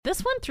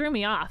This one threw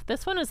me off.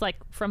 This one was like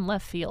from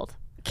left field.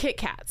 Kit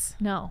Kats.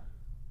 No.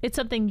 It's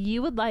something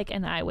you would like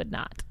and I would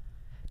not.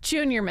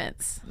 Junior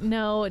Mints.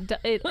 No,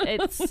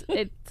 it's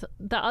the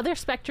other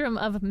spectrum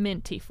of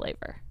minty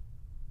flavor.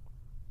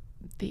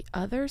 The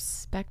other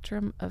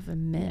spectrum of a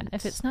mint. Yeah,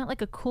 if it's not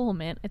like a cool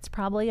mint, it's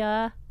probably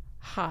a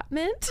hot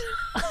mint.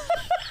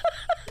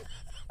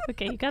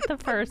 Okay, you got the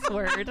first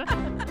word.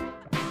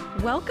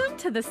 Welcome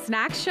to the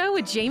Snack Show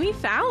with Jamie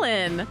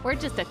Fallon. We're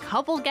just a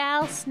couple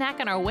gals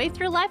snacking our way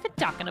through life and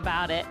talking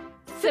about it.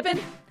 Sipping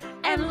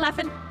and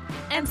laughing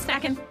and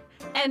snacking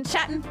and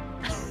chatting.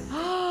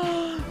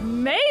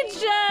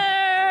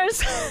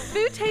 Majors!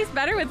 Food tastes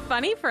better with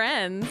funny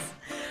friends.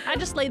 I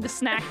just laid the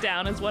snack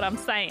down is what I'm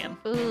saying.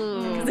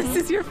 Ooh. This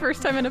is your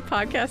first time in a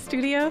podcast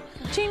studio?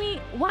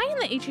 Jamie, why in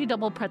the HE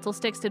double pretzel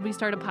sticks did we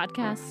start a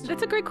podcast?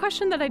 That's a great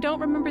question that I don't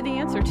remember the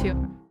answer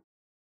to.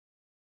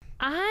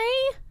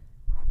 I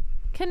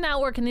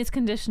cannot work in these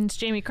conditions,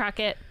 Jamie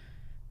Crockett.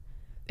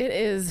 It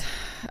is.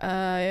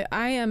 I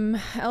am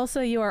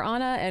Elsa, you are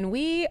Anna, and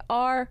we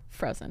are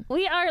frozen.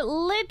 We are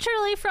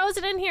literally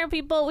frozen in here,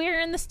 people. We are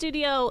in the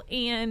studio,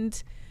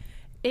 and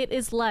it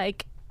is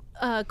like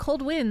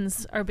cold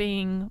winds are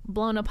being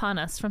blown upon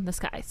us from the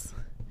skies.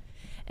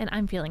 And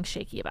I'm feeling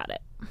shaky about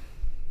it.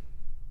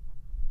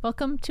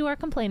 Welcome to our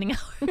complaining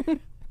hour.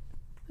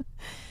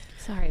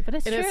 Sorry, but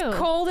it's true. It is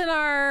cold in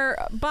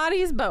our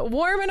bodies, but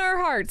warm in our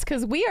hearts,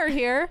 because we are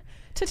here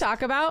to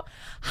talk about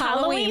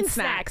Halloween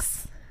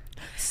snacks.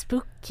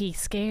 Spooky,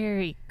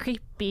 scary,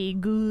 creepy,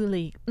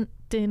 ghouly.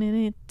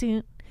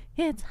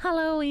 It's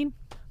Halloween.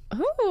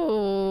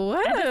 Ooh,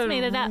 what I just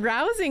made it up.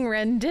 Rousing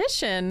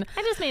rendition.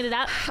 I just made it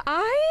up.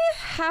 I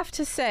have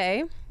to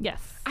say,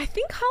 Yes. I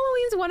think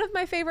Halloween's one of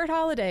my favorite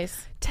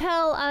holidays.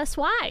 Tell us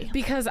why.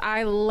 Because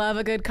I love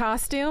a good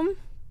costume.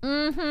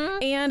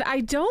 Mm-hmm. And I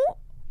don't.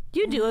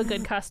 You do a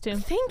good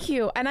costume. Thank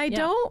you. And I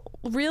don't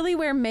really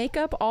wear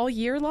makeup all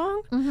year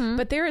long. Mm-hmm.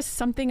 But there is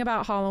something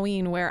about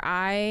Halloween where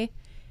I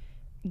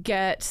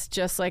get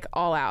just like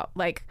all out.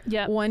 Like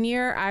one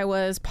year I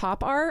was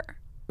pop art.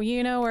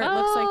 You know, where it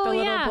looks like the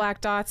little black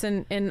dots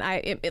and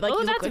like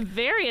that's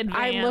very advanced.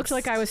 I looked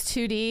like I was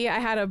 2D. I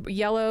had a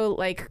yellow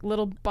like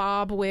little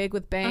bob wig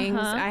with bangs.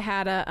 I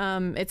had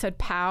a it said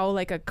POW,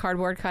 like a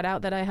cardboard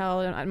cutout that I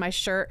held on my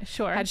shirt.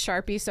 Sure. Had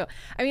Sharpie. So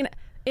I mean,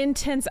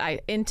 intense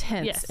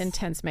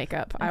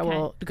makeup I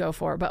will go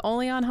for, but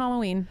only on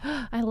Halloween.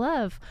 I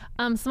love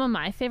some of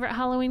my favorite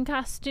Halloween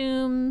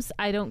costumes.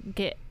 I don't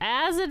get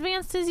as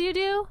advanced as you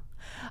do.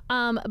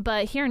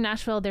 But here in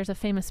Nashville, there's a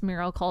famous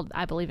mural called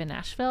I Believe in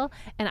Nashville,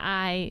 and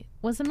I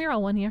was a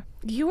mural one year.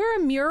 You were a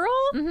mural?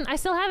 Mm-hmm. I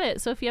still have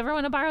it, so if you ever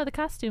want to borrow the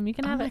costume, you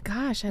can have it. Oh my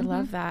gosh, I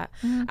love that.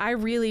 I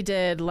really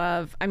did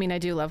love, I mean, I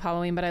do love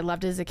Halloween, but I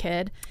loved it as a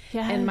kid.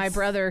 Yes. And my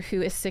brother,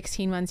 who is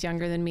 16 months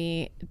younger than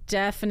me,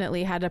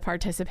 definitely had to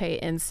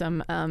participate in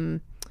some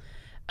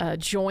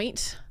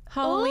joint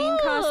Halloween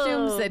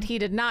costumes that he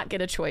did not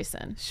get a choice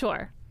in.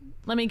 Sure.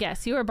 Let me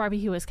guess. You were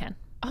Barbie, who was Ken?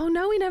 Oh,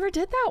 no, we never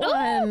did that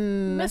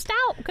one. Missed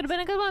out. Could have been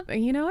a good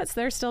one. You know what?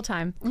 There's still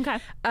time. Okay.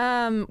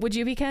 Would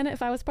you be Ken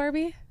if I was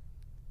Barbie?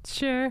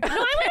 Sure. No, I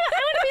want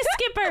to be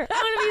Skipper.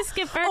 I want to be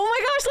Skipper. Oh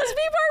my gosh, let's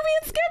be Barbie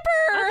and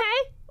Skipper.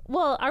 Okay.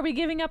 Well, are we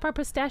giving up our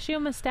pistachio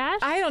mustache?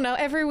 I don't know.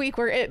 Every week,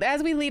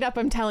 as we lead up,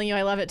 I'm telling you,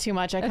 I love it too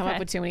much. I come up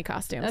with too many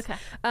costumes.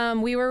 Okay.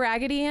 We were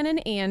Raggedy Ann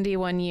and Andy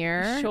one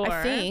year. Sure.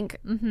 I think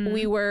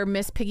we were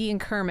Miss Piggy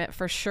and Kermit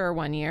for sure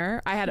one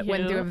year. I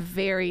went through a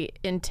very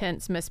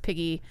intense Miss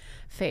Piggy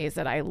phase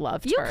that I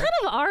loved. You kind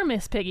of are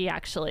Miss Piggy,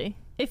 actually.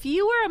 If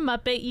you were a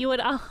Muppet, you would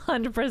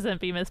 100%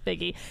 be Miss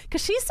Piggy,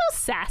 because she's so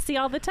sassy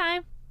all the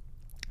time.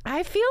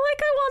 I feel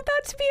like I want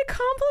that to be a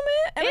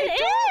compliment. And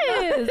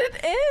It is.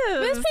 It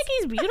is. Miss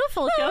Piggy's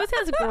beautiful. She always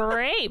has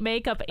great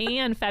makeup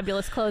and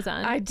fabulous clothes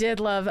on. I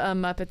did love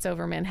Muppets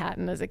Over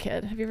Manhattan as a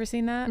kid. Have you ever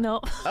seen that? No.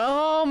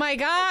 Oh my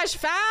gosh,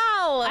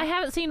 foul! I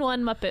haven't seen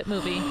one Muppet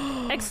movie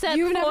except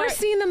You've never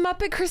seen the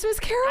Muppet Christmas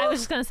Carol? I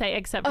was just gonna say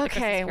except for the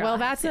Christmas Carol. Well,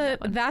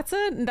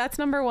 that's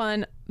number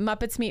one.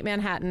 Muppets Meet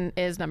Manhattan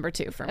is number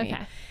two for me.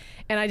 Okay.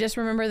 And I just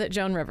remember that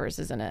Joan Rivers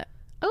is in it.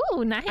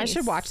 Oh, nice. I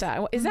should watch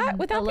that. Is that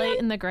would that The be Late on,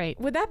 and the Great?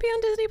 Would that be on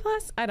Disney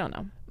Plus? I don't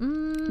know.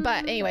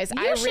 But anyways,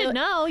 you should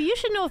know. You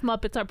should know if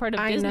Muppets are part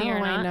of Disney or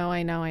not.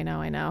 I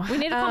know. We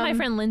need to call my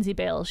friend Lindsay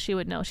Bales. She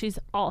would know. She's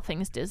all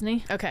things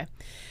Disney. Okay.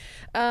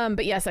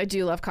 But yes, I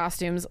do love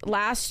costumes.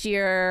 Last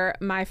year,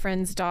 my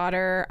friend's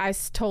daughter, I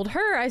told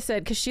her, I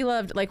said, because she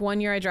loved, like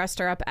one year I dressed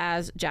her up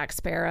as Jack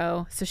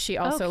Sparrow. So she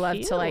also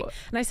loved to like,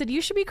 and I said,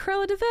 you should be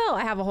Cruella de Vil.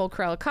 I have a whole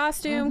Cruella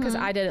costume because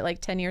I did it like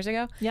 10 years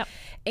ago. Yep.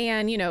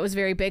 And, you know, it was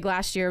very big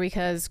last year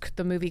because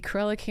the movie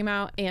Cruella came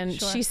out. And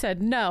she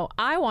said, no,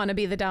 I want to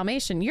be the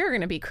Dalmatian. You're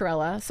going to be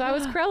Cruella. So I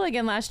was Cruella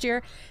again last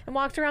year and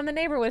walked around the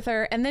neighborhood with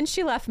her. And then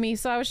she left me.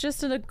 So I was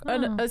just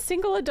a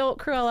single adult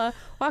Cruella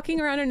walking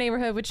around a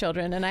neighborhood with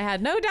children. And I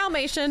had no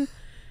Dalmatian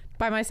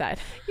by my side.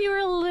 You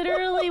were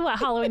literally what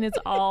Halloween is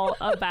all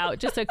about.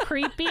 Just a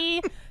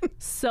creepy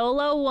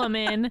solo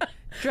woman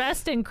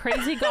dressed in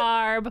crazy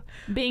garb,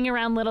 being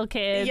around little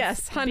kids.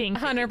 Yes,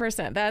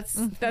 100%.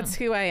 That's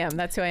who I am.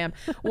 That's who I am.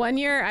 One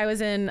year I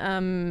was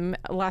in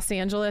Los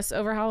Angeles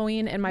over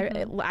Halloween, and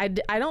I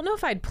don't know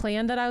if I'd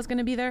planned that I was going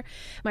to be there.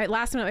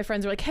 Last minute, my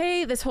friends were like,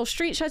 "Hey, this whole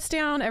street shuts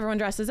down. Everyone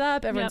dresses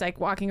up. Everyone's like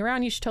walking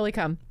around. You should totally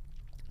come."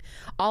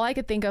 All I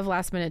could think of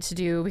last minute to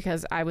do,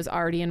 because I was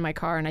already in my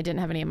car and I didn't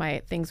have any of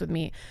my things with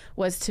me,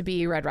 was to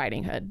be Red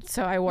Riding Hood.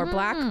 So I wore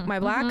my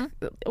black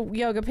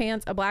yoga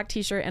pants, a black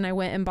t-shirt, and I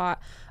went and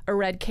bought a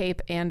red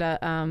cape and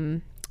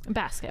a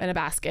basket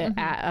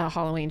at a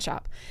Halloween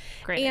shop.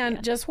 Great and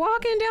idea. Just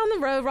rocking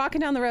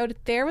down the road,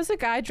 there was a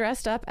guy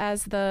dressed up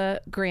as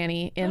the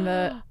granny in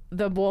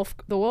the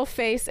wolf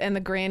face and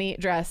the granny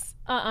dress.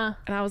 And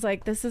I was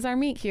like, this is our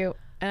meet cute.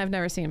 And I've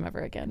never seen him ever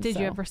again. Did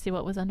you ever see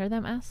what was under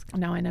them? Ask.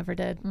 No, I never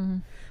did.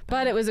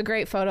 But it was a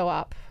great photo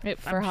op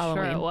for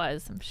Halloween.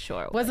 I'm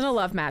sure it was. Wasn't a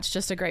love match,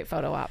 just a great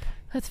photo op.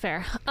 That's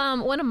fair.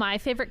 One of my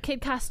favorite kid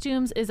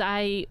costumes is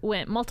I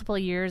went multiple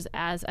years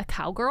as a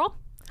cowgirl.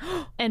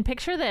 And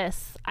picture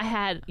this. I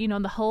had,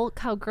 the whole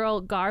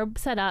cowgirl garb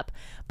set up,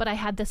 but I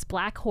had this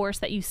black horse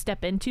that you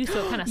step into,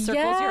 so it kind of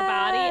circles your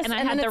body. And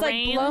I had the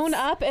reins. Like blown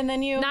up, and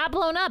then you... Not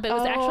blown up. It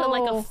was actually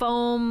like a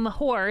foam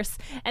horse,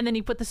 and then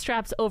you put the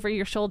straps over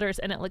your shoulders,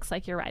 and it looks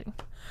like you're riding.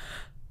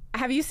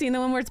 Have you seen the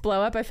one where it's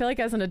blow up? I feel like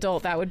as an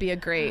adult, that would be a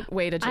great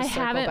way to just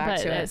circle back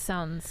to it. It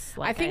sounds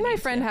like I think my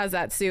friend has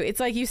that suit. It's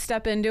like you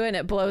step into it and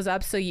it blows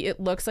up, so it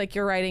looks like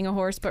you're riding a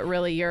horse, but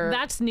really you're...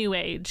 That's new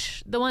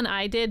age. The one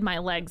I did, my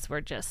legs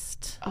were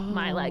just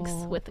my legs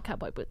with the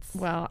cowboy boots.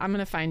 Well, I'm going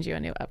to find you a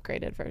new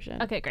upgraded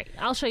version. Okay, great.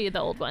 I'll show you the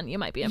old one. You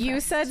might be impressed. You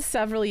said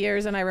several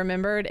years, and I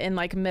remembered in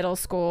like middle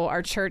school,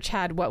 our church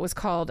had what was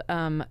called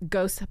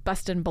Ghost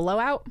Bustin'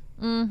 Blowout,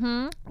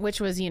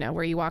 which was,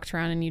 where you walked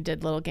around and you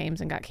did little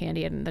games and got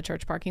candy in the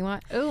church parking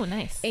lot. Oh,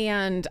 nice.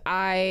 And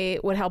I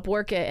would help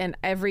work it. And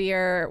every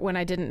year when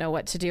I didn't know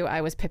what to do, I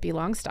was Pippi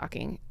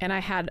Longstocking. And I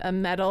had a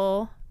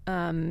metal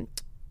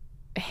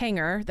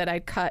hanger that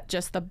I'd cut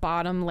just the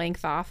bottom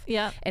length off.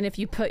 Yeah. And if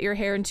you put your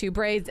hair in 2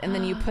 braids and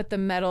then you put the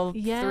metal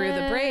through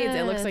the braids,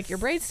 it looks like your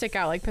braids stick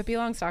out like Pippi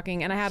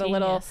Longstocking. And I had a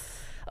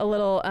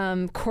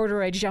little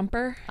corduroy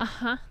jumper.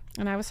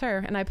 And I was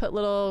her, and I put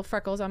little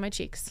freckles on my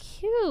cheeks.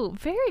 Cute.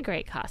 Very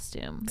great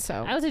costume.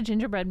 So I was a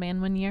gingerbread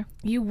man one year.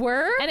 You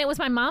were? And it was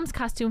my mom's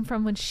costume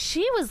from when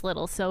she was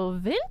little, so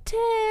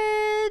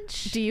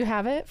vintage. Do you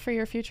have it for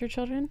your future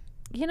children?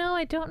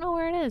 I don't know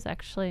where it is,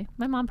 actually.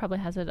 My mom probably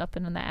has it up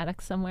in the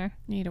attic somewhere.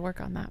 You need to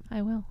work on that.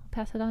 I will.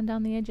 Pass it on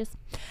down the edges.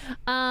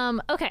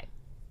 Okay.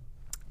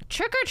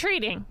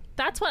 Trick-or-treating.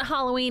 That's what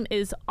Halloween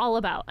is all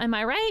about. Am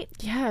I right?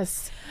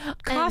 Yes.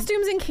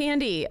 Costumes and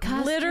candy.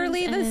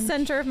 Literally the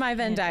center of my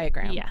Venn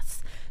diagram.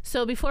 Yes.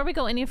 So before we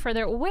go any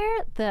further,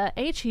 where the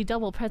HE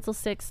double pretzel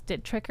sticks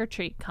did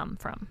trick-or-treat come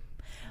from?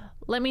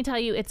 Let me tell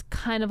you, it's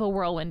kind of a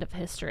whirlwind of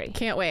history.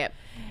 Can't wait.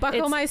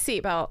 Buckle my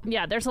seatbelt.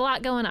 Yeah, there's a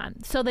lot going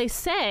on. So they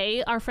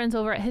say, our friends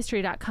over at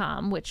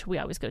history.com, which we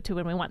always go to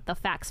when we want the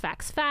facts,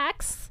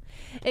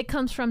 it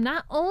comes from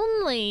not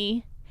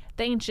only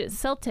the ancient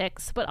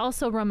Celtics, but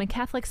also Roman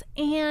Catholics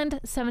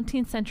and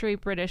 17th century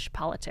British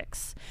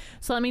politics.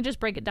 So let me just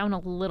break it down a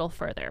little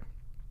further.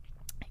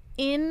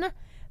 In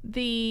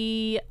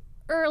the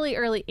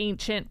early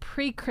ancient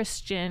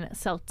pre-Christian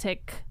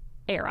Celtic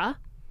era,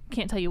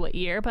 can't tell you what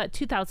year, but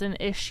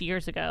 2000-ish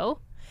years ago,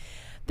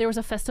 there was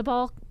a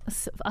festival,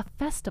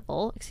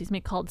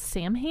 called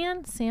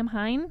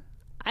Samhain.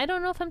 I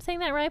don't know if I'm saying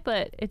that right,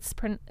 but it's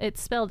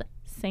spelled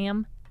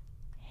Samhain.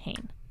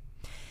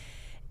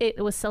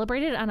 It was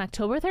celebrated on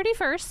October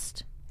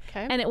 31st,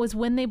 and it was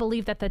when they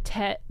believed that the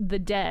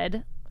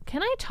dead...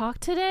 Can I talk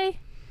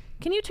today?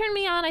 Can you turn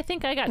me on? I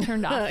think I got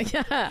turned off.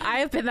 Yeah, I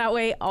have been that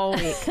way all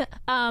week.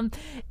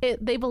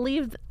 They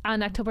believed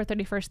on October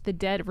 31st the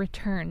dead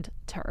returned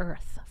to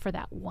Earth for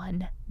that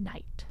one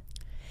night.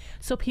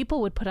 So people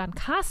would put on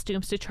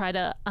costumes to try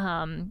to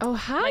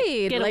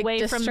hide, get away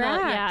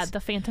distract. from the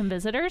phantom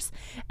visitors,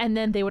 and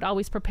then they would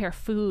always prepare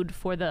food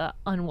for the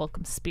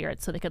unwelcome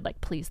spirits so they could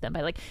please them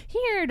by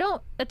here,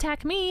 don't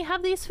attack me,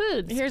 have these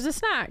foods. Here's a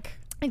snack.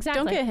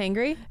 Exactly. Don't get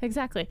hangry.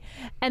 Exactly.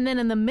 And then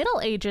in the Middle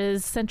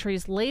Ages,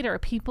 centuries later,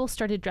 people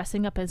started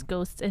dressing up as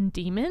ghosts and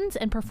demons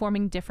and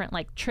performing different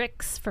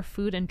tricks for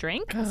food and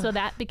drink. Ugh. So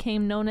that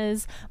became known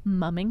as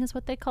mumming, is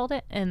what they called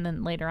it. And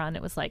then later on,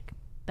 it was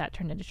that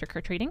turned into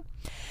trick-or-treating.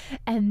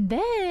 And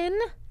then,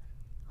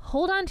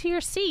 hold on to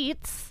your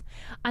seats,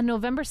 on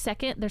November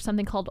 2nd, there's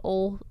something called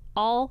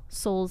All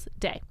Souls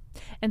Day.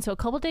 And so a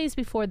couple days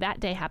before that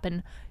day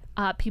happened,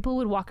 people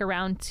would walk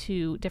around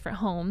to different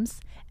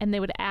homes and they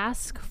would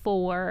ask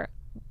for,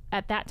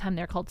 at that time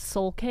they're called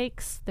soul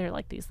cakes. They're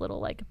these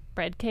little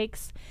bread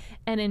cakes.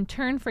 And in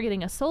turn for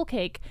getting a soul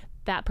cake,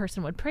 that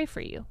person would pray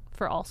for you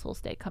for All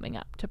Souls Day coming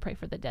up, to pray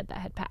for the dead that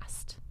had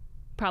passed,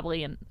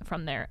 probably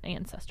from their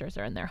ancestors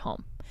or in their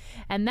home.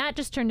 And that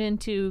just turned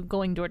into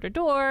going door to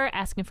door,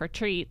 asking for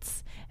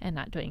treats and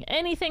not doing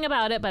anything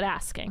about it, but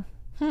asking.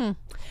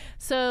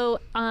 So,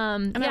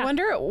 I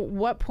wonder at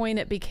what point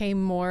it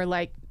became more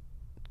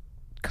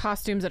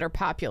costumes that are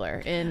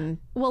popular in...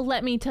 Well,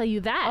 let me tell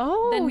you that.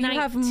 Oh, the you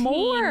have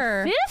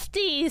more.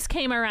 1950s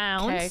came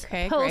around.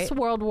 Okay, post great.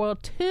 World War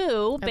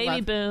II,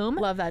 baby boom.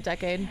 Love that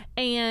decade.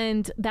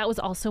 And that was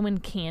also when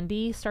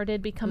candy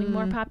started becoming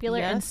more popular.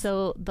 yes. And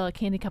so the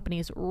candy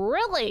companies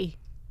really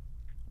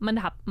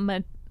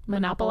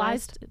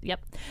monopolized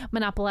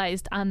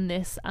on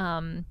this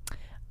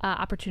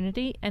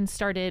opportunity and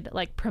started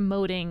like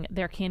promoting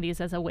their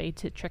candies as a way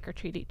to trick or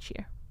treat each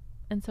year.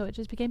 And so it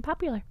just became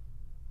popular.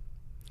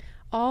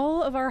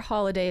 All of our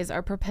holidays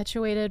are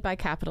perpetuated by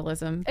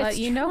capitalism. But It's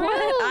you know true.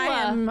 what? I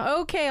am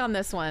okay on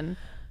this one.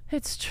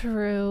 It's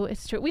true.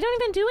 It's true. We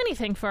don't even do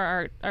anything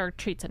for our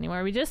treats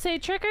anymore. We just say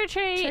trick or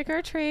treat. Trick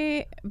or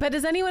treat. But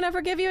does anyone ever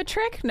give you a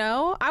trick?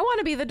 No. I want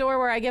to be the door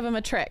where I give them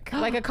a trick,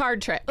 like a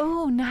card trick.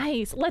 Oh,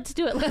 nice. Let's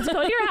do it. Let's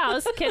go to your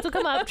house. Kids will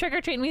come up, trick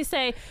or treat, and we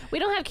say, we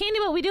don't have candy,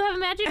 but we do have a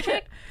magic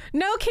trick.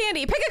 No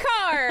candy. Pick a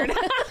card.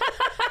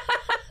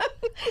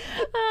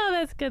 Oh,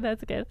 that's good.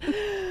 That's good.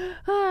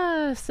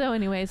 So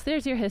anyways,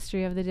 there's your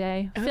history of the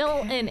day. Okay. Fill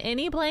in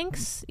any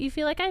blanks you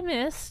feel like I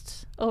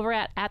missed over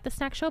at the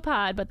Snack Show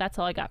Pod, but that's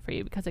all I got for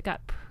you because it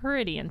got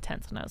pretty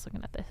intense when I was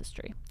looking at the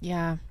history.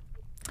 Yeah.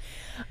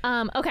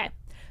 Okay.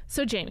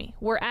 So Jamie,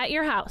 we're at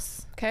your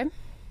house. Okay.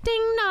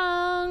 Ding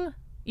dong.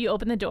 You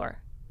open the door.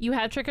 You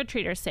have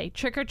trick-or-treaters say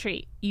trick or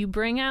treat. You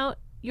bring out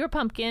your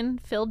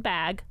pumpkin-filled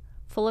bag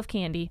full of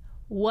candy.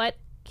 What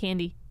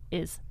candy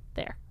is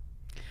there?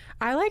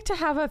 I like to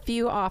have a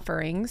few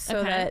offerings so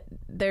Okay. that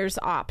there's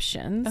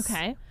options.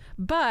 Okay.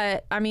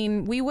 But, I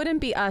mean, we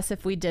wouldn't be us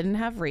if we didn't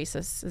have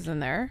Reese's in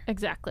there.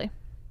 Exactly.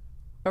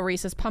 A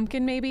Reese's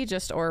pumpkin, maybe,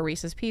 or a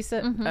Reese's piece,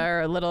 or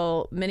a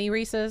little mini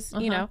Reese's,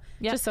 you know,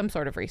 Yeah. just some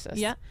sort of Reese's.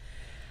 Yeah.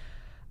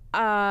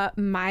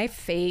 My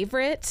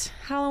favorite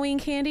Halloween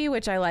candy,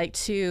 which I like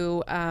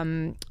to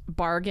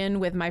bargain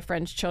with my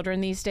friends'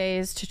 children these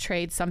days to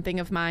trade something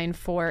of mine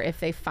for if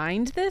they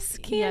find this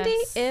candy,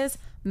 Yes. is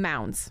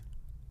Mounds.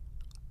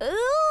 Ooh.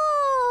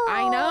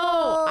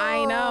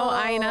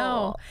 I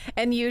know.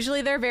 And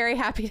usually they're very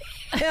happy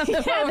to hand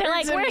them Yeah, over they're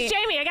like, to where's me.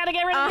 Jamie? I got to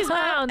get rid of these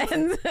mounds.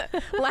 And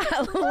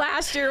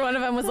last year, one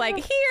of them was like,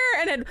 here,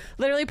 and had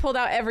literally pulled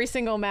out every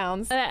single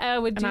Mounds. I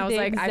would do And I was the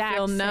like, I exact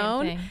feel same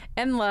known thing.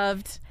 and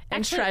loved and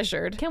Actually,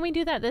 treasured. Can we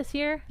do that this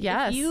year?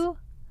 Yes. If you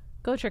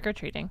go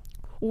trick-or-treating.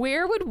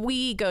 Where would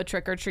we go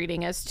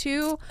trick-or-treating as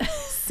two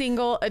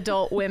single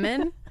adult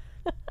women?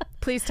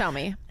 Please tell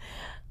me.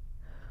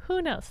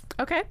 Who knows?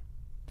 Okay.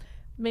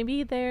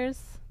 Maybe there's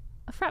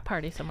a frat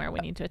party somewhere we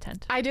need to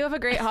attend. I do have a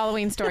great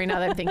Halloween story now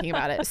that I'm thinking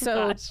about it.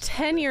 So Gosh.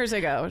 10 years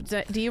ago,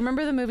 do you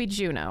remember the movie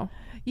Juno?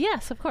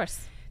 Yes, of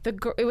course.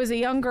 It was a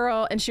young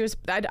girl, and she was,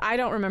 I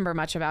don't remember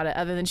much about it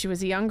other than she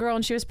was a young girl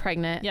and she was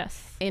pregnant.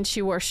 Yes. And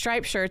she wore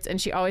striped shirts, and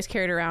she always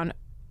carried around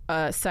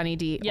Sunny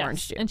D Yes.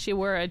 orange juice. And she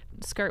wore a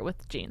skirt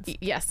with jeans.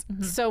 Yes.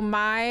 So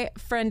my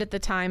friend at the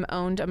time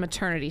owned a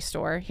maternity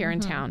store here in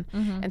town.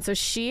 And so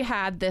she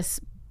had this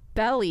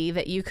belly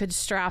that you could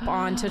strap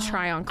on to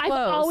try on clothes.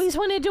 I've always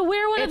wanted to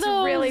wear one It's of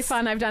those. really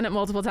fun. I've done it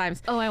multiple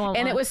times. Oh, I want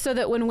And one. it was so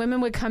that when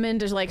women would come in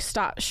to like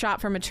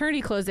shop for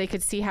maternity clothes, they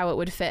could see how it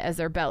would fit as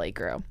their belly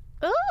grew.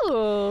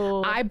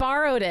 Ooh. I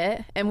borrowed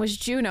it and was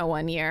Juno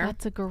one year.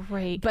 That's a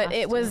great But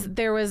it was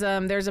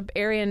costume. there's an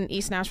area in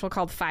East Nashville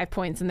called 5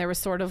 Points, and there was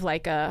sort of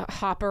like a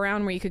hop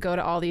around where you could go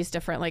to all these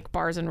different like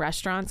bars and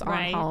restaurants on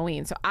Right.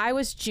 Halloween. So I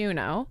was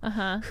Juno,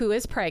 Uh-huh. who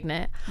is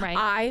pregnant. Right.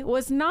 I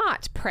was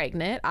not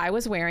pregnant. I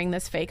was wearing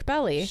this fake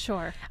belly.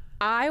 Sure.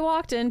 I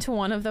walked into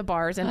one of the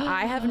bars and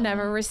I have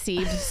never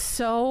received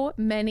so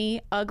many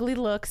ugly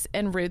looks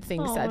and rude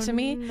things said to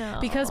me no.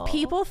 because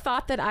people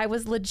thought that I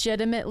was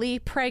legitimately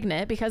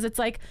pregnant because it's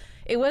like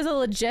it was a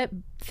legit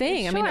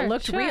thing. I mean, Sure, it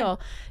looked sure. real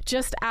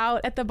just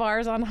out at the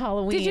bars on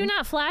Halloween. Did you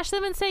not flash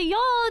them and say, y'all,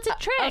 it's a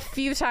trick? A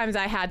few times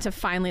I had to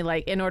finally,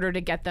 like, in order to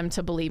get them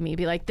to believe me,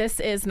 be like, this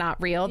is not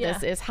real. Yeah.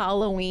 This is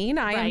Halloween.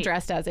 I am Right.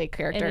 dressed as a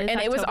character. It is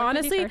And it was October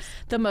honestly 31st.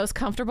 the most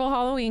comfortable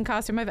Halloween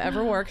costume I've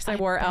ever worn because I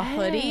wore a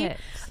hoodie, bet.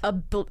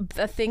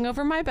 a thing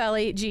over my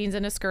belly, jeans,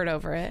 and a skirt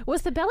over it.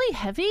 Was the belly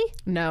heavy?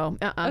 No.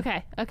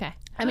 Okay.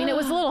 I mean, it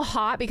was a little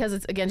hot because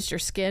it's against your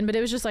skin, but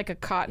it was just like a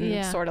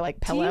cotton sort of like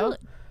pillow.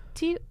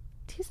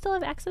 Do you still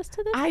have access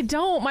to this? I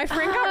don't. My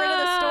friend got rid of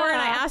the store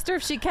and I Ah. asked her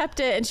if she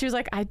kept it and she was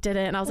like, I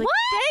didn't. And I was like,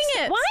 What?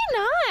 dang it. Why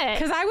not?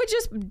 Because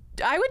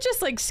I would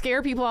just like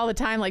scare people all the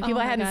time. Like people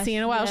Oh I my hadn't gosh, seen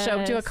in a while show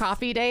up to a yes.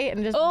 coffee date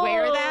and just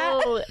wear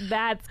that. Oh,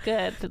 that's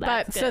good.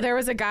 But so there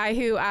was a guy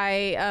who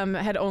I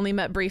had only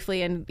met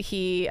briefly and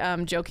he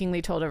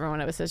jokingly told everyone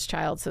it was his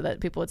child so that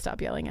people would stop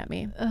yelling at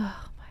me. Oh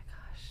my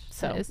gosh.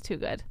 So- That is too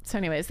good. So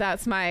anyways,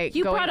 that's my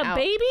You going brought a out.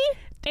 baby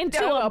into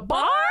To a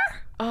bar?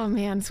 Oh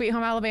man, Sweet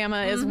Home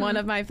Alabama is one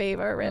of my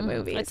favorite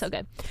movies. It's so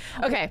good.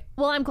 Okay.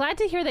 Well, I'm glad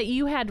to hear that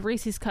you had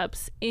Reese's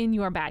Cups in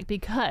your bag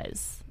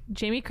because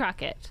Jamie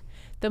Crockett,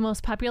 the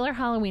most popular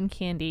Halloween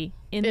candy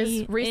in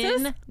Is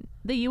Reese's? in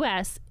the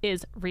U.S.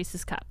 is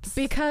Reese's Cups.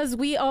 Because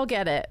we all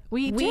get it.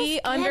 We just get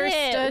it.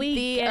 understood We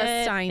the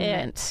get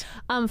assignment.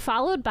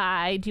 Followed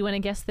by, do you want to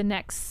guess the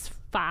next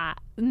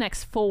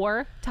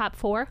top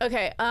four?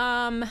 Okay.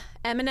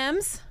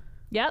 M&M's,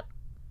 Yep.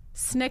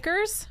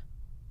 Snickers?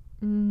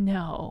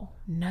 No.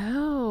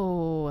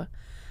 No.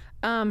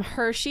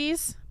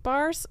 Hershey's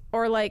bars,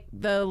 or like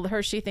the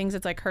Hershey things.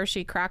 It's like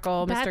Hershey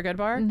Crackle, Mr.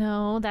 Goodbar.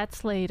 No,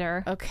 that's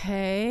later.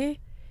 Okay.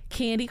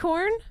 Candy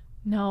corn?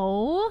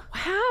 No.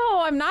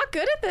 Wow, I'm not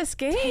good at this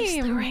game.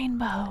 Taste the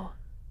rainbow.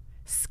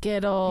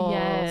 Skittles.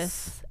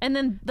 Yes. And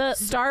then the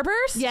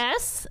Starburst?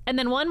 Yes. And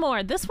then one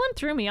more. This one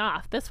threw me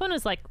off. This one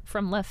is like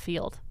from left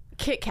field.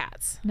 Kit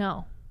Kats.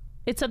 No.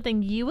 It's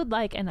something you would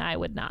like and I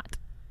would not.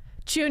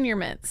 Junior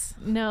Mints.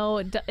 No,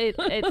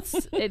 it's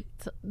the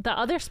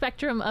other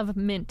spectrum of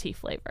minty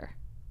flavor.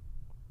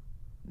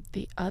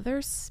 The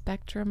other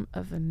spectrum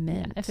of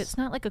mint. If it's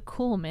not like a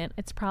cool mint,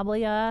 it's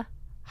probably a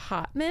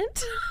hot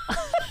mint.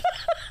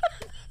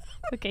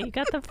 Okay, you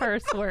got the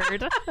first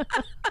word.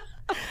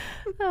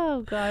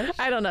 Oh gosh.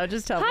 I don't know,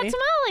 just tell Hot me.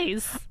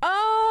 tamales.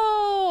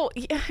 Oh,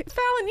 yeah.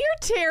 Fallon, you're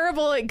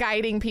terrible at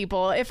guiding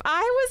people. If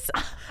I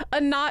was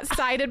a not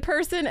sighted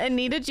person and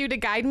needed you to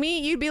guide me,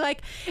 you'd be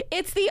like,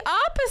 it's the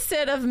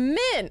opposite of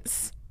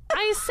mints.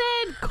 I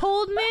said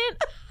cold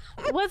mint.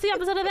 What's the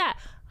opposite of that?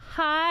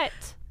 Hot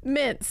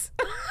mints.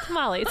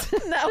 Tamales.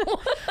 No.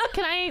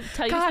 Can I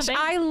tell you Gosh, something?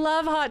 I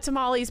love hot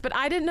tamales, but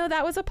I didn't know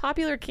that was a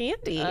popular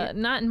candy.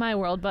 Not in my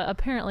world, but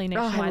apparently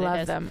nationwide I love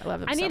it is. them. I love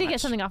them I so need to much.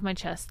 get something off my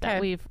chest that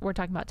Okay. we're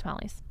talking about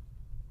tamales.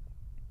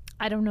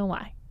 I don't know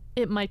why.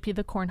 It might be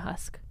the corn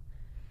husk.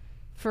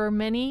 For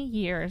many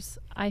years,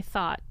 I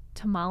thought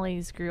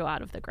tamales grew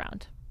out of the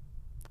ground.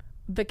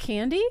 The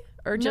candy?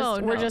 Or just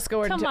No, we're no. just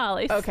going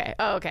Tamales. Okay.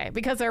 Oh, okay.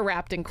 Because they're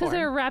wrapped in corn. Because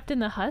they're wrapped in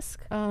the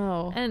husk.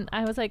 Oh. And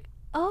I was like,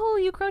 oh,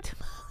 you grow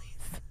tamales.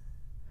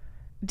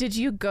 Did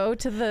you go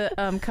to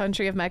the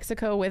country of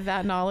Mexico with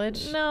that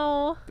knowledge?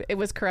 No. It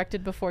was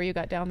corrected before you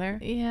got down there?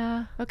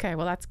 Yeah. Okay,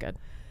 well, that's good.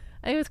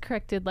 I was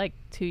corrected like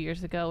 2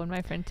 years ago when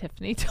my friend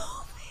Tiffany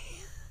told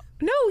me.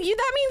 No,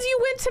 that means you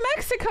went to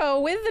Mexico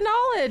with the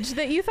knowledge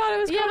that you thought it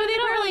was Yeah, grown but in they the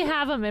don't ground. really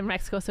have them in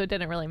Mexico, so it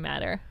didn't really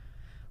matter.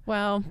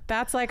 Well,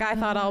 that's like I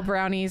thought all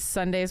brownies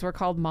Sundays were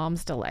called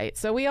Mom's Delight.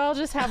 So we all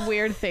just have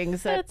weird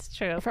things That's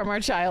true. from our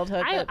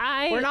childhood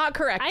that we're not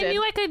corrected. I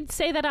knew I could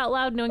say that out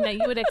loud knowing that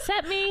you would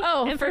accept me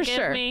and for forgive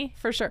sure. me.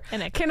 For sure.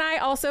 And Can I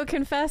also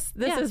confess,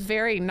 this is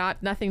very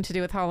nothing to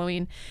do with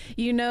Halloween.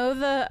 You know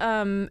the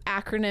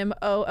acronym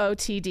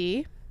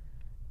OOTD?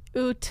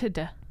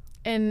 Ootada.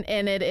 And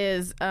it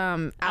is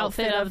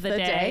outfit of the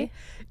day.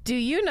 Do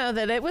you know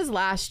that it was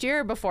last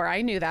year before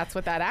I knew that's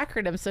what that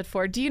acronym stood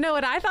for? Do you know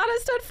what I thought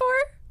it stood for?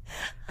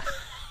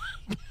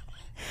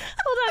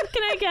 Hold on,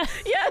 can I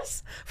guess?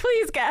 Yes,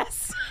 please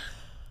guess.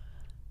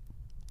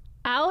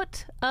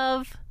 Out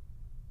of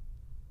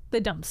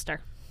the dumpster.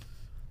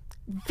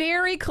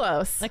 Very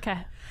close. Okay.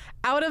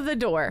 Out of the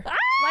door.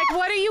 Like,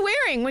 what are you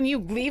wearing when you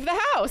leave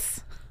the house?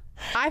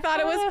 I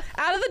thought it was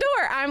out of the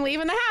door. I'm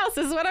leaving the house.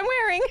 This is what I'm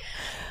wearing.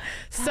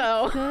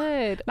 So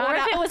Good. Or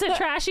if it was a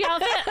trashy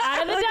outfit,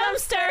 out of the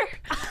dumpster.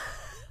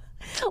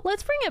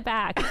 Let's bring it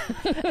back.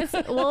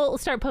 We'll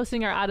start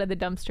posting our out of the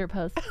dumpster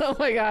posts. oh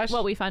my gosh.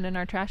 What we find in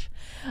our trash.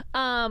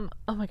 Oh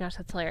my gosh,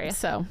 that's hilarious.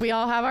 So we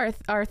all have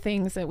our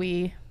things that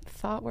we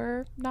thought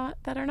were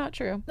that are not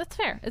true. That's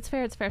fair. It's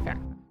fair.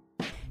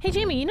 Hey,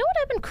 Jamie, you know what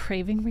I've been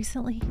craving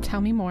recently?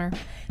 Tell me more.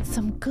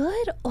 Some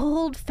good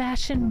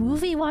old-fashioned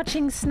movie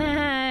watching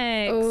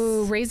snacks.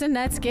 Oh,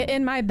 Raisinets, get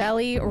in my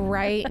belly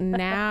right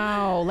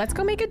now. Let's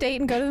go make a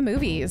date and go to the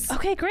movies.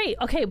 Okay, great.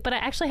 Okay, but I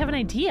actually have an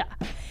idea.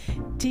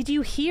 Did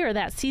you hear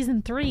that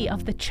season 3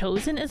 of The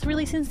Chosen is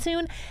releasing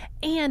soon?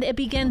 And it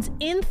begins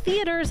in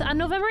theaters on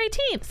November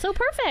 18th. So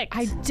perfect.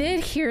 I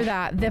did hear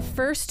that. The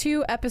first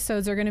 2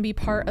 episodes are going to be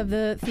part of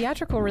the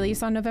theatrical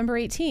release on November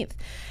 18th.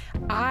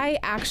 I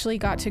actually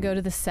got to go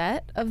to the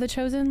set of The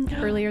Chosen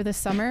earlier this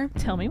summer.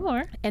 Tell me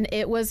more. And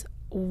it was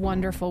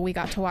wonderful. We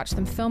got to watch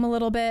them film a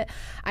little bit.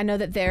 I know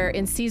that they're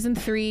in season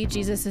 3.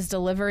 Jesus is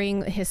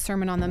delivering his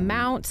Sermon on the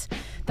Mount.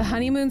 The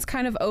honeymoon's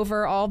kind of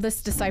over. All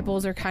this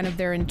disciples are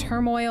they're in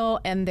turmoil,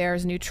 and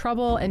there's new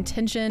trouble and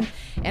tension,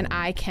 and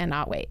I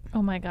cannot wait.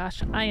 Oh my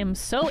gosh, I am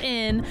so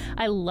in.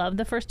 I love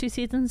the first 2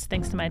 seasons,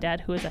 thanks to my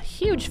dad, who is a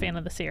huge fan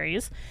of the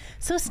series.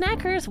 So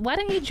snackers, why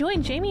don't you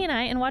join Jamie and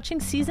I in watching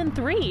season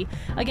 3?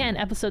 Again,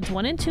 episodes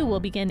 1 and 2 will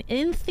begin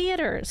in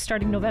theaters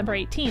starting November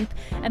 18th,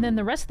 and then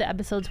the rest of the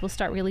episodes will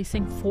start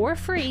releasing for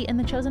free in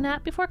the Chosen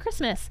app before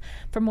Christmas.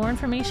 For more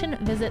information,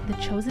 visit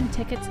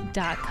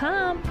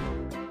thechosentickets.com.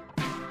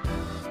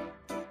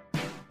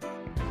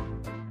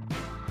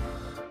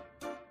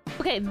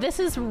 Okay, this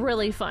is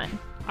really fun.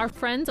 Our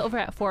friends over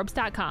at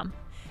Forbes.com,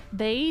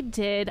 they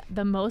did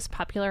the most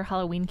popular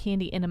Halloween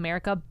candy in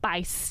America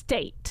by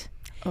state.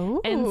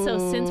 Oh. And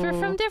so since we're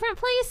from different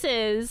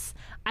places,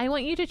 I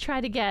want you to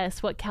try to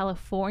guess what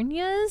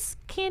California's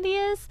candy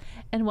is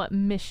and what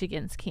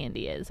Michigan's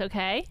candy is,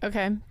 okay?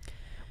 Okay.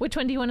 Which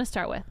one do you want to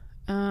start with?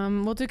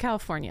 We'll do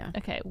California.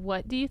 Okay,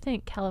 what do you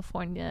think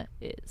California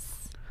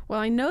is? Well,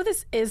 I know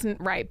this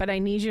isn't right, but I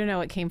need you to know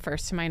what came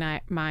first to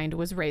my mind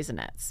was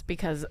Raisinets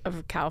because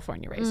of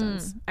California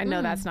raisins. I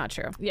know that's not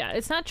true. Yeah,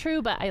 it's not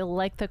true, but I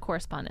like the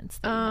correspondence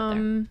that you had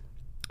there.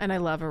 And I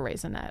love a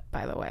Raisinette,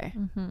 by the way.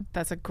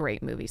 That's a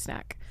great movie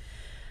snack.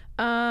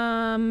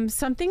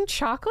 Something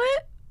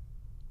chocolate?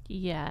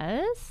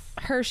 Yes.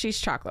 Hershey's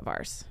chocolate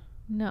bars.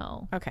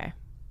 No. Okay.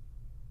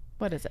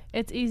 What is it?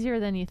 It's easier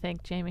than you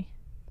think, Jamie.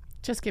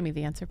 Just give me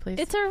the answer, please.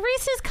 It's a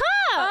Reese's Cup.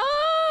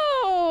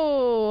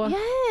 Oh.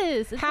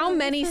 Yes. How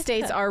many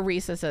states are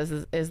Reese's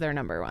is their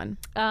number one?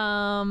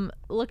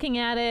 Looking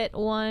at it,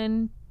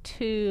 1,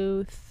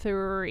 2,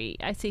 3.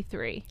 I see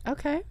 3.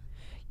 Okay.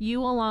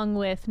 You along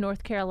with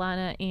North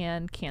Carolina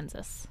and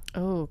Kansas.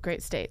 Oh,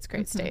 great states.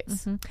 Great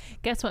states. Mm-hmm.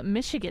 Guess what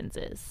Michigan's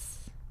is?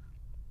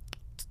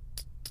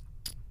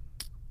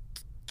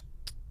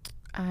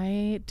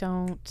 I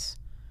don't.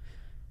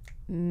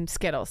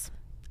 Skittles.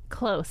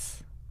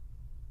 Close.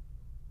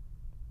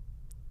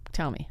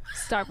 Tell me.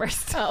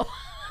 Starburst. Oh.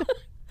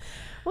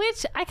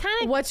 Which I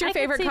kind of. What's your I could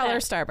favorite see color,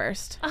 that.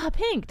 Starburst?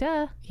 Pink,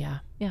 duh. Yeah.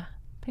 Yeah,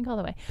 pink all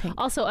the way. Pink.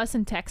 Also, us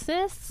in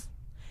Texas,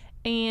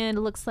 and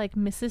it looks like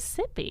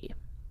Mississippi.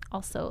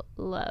 Also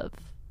love.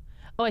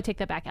 Oh, I take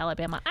that back.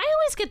 Alabama. I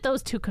always get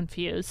those two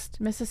confused.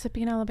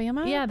 Mississippi and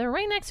Alabama? Yeah, they're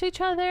right next to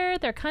each other.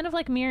 They're kind of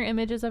like mirror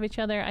images of each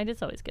other. I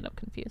just always get them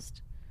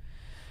confused.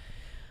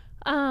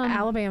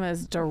 Alabama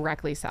is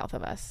directly south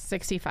of us.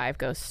 65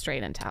 goes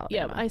straight into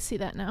Alabama. Yeah, I see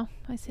that now.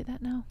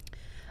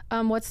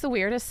 What's the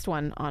weirdest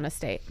one on a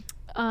state?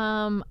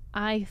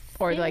 I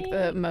Or like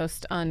the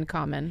most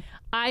uncommon?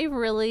 I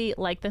really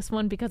like this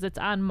one because it's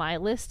on my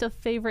list of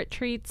favorite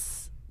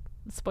treats.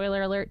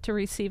 Spoiler alert, to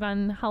receive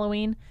on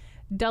Halloween.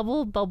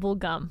 Double bubble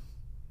gum.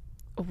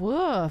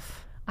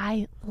 Woof.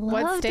 I love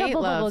What state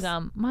double bubble loves?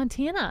 gum.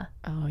 Montana.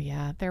 Oh,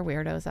 yeah. They're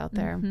weirdos out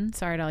there.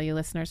 Sorry to all you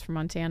listeners from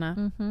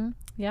Montana.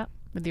 Yep.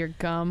 With your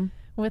gum.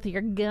 With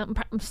your gum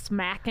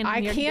smacking. I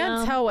your can't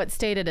gum. tell what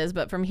state it is,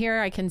 but from here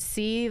I can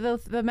see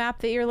the map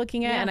that you're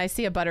looking at, Yeah. and I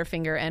see a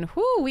Butterfinger, and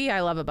whoo-wee,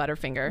 I love a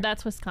Butterfinger.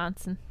 That's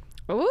Wisconsin.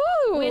 Ooh.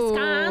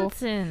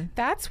 Wisconsin.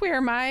 That's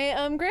where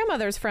my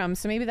grandmother's from,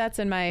 so maybe that's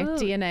in my Ooh.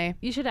 DNA.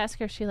 You should ask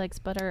her if she likes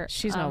butter.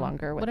 She's no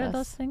longer with What are us.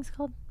 those things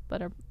called?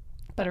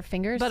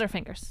 Butterfingers?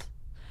 Butterfingers.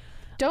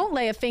 Don't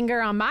lay a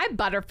finger on my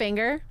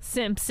Butterfinger.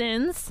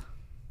 Simpsons.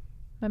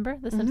 Remember?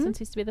 The Simpsons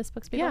used to be this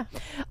book's people? Yeah.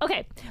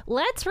 Okay,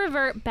 let's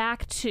revert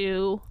back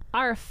to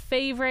our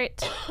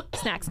favorite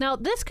snacks. Now,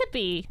 this could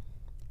be,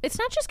 it's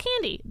not just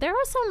candy. There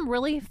are some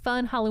really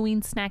fun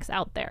Halloween snacks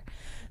out there.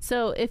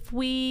 So if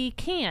we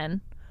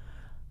can,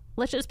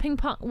 let's just ping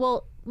pong.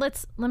 Well,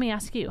 let me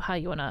ask you how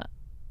you want to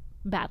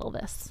battle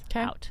this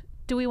out.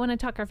 Do we want to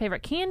talk our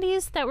favorite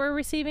candies that we're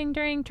receiving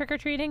during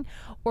trick-or-treating?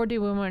 Or do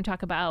we want to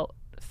talk about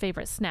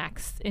favorite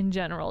snacks in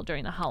general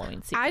during the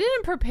Halloween season? I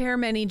didn't prepare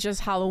many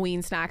just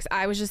Halloween snacks.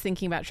 I was just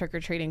thinking about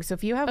trick-or-treating. So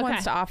if you have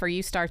ones to offer,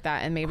 you start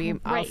that, and maybe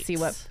I'll see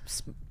what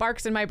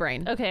sparks in my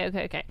brain.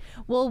 Okay.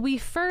 Well, we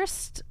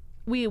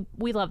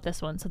love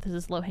this one, so this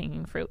is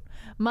low-hanging fruit.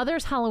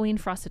 Mother's Halloween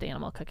frosted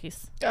animal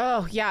cookies.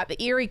 Oh, yeah. The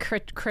eerie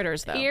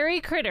critters, though. Eerie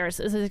critters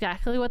is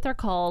exactly what they're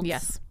called.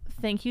 Yes.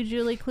 Thank you,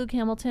 Julie Klug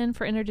Hamilton,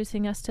 for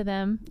introducing us to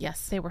them.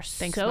 Yes. They were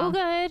Thanks, so Mom.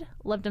 good.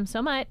 Loved them so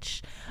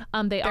much.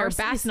 They are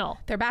seasonal.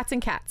 They're bats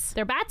and cats.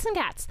 They're bats and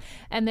cats,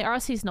 and they are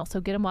seasonal,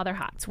 so get them while they're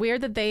hot. It's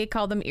weird that they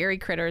call them eerie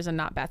critters and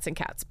not bats and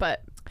cats,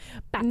 but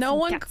Bats no and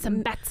one cats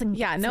and bats and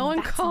yeah, cats no and one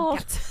bats and called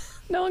cats.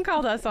 no one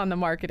called us on the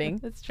marketing.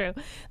 It's true.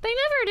 They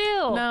never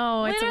do.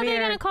 No, it's when are weird.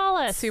 they gonna call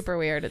us? Super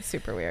weird. It's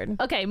super weird.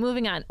 Okay,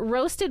 moving on.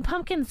 Roasted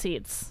pumpkin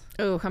seeds.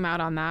 Oh, I'm out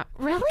on that.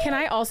 Really? Can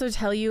I also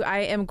tell you I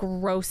am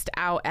grossed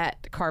out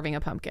at carving a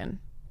pumpkin.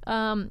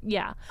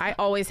 Yeah. I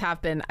always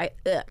have been. I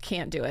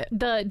can't do it.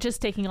 Just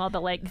taking all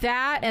the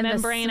That and the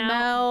membrane out.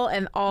 smell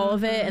and all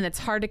of it, and it's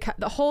hard to cut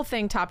the whole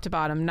thing top to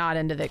bottom. Not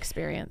into the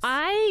experience.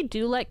 I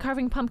do like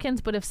carving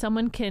pumpkins, but if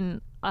someone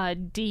can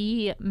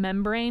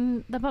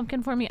de-membrane the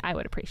pumpkin for me, I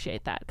would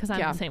appreciate that, because I'm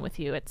the same with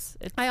you. It's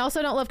I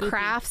also don't love goopy.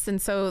 crafts,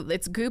 and so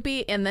it's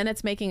goopy, and then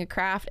it's making a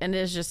craft, and it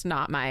is just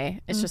not my.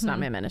 It's just not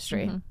my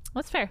ministry.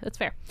 That's fair.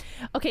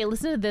 Okay,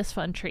 listen to this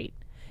fun treat.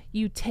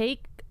 You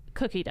take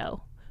cookie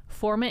dough,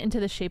 form it into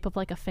the shape of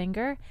like a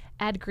finger,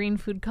 add green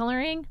food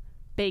coloring,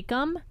 bake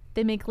them.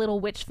 They make little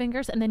witch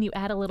fingers, and then you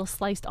add a little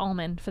sliced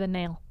almond for the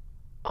nail.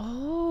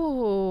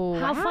 Oh,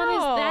 How fun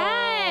is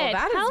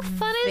that? How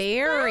fun is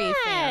very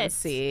that?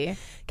 fancy.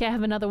 Okay, I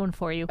have another one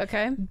for you.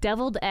 Okay.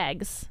 Deviled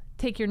eggs.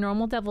 Take your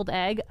normal deviled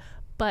egg,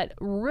 but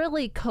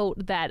really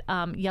coat that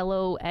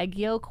yellow egg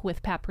yolk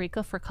with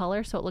paprika for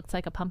color so it looks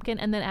like a pumpkin,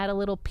 and then add a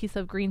little piece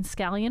of green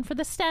scallion for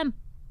the stem.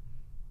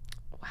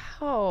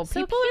 Wow,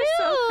 So people are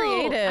so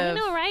cute. creative. I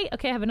know, right?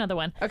 Okay, I have another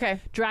one. Okay.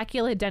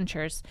 Dracula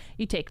dentures.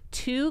 You take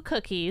 2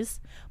 cookies,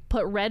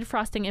 put red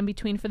frosting in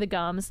between for the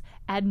gums,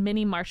 add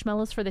mini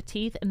marshmallows for the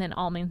teeth, and then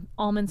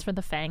almonds for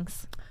the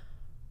fangs.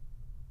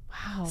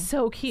 Wow.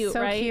 So cute,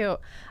 So right? cute.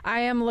 I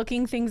am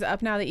looking things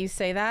up now that you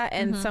say that,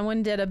 and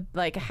someone did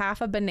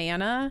half a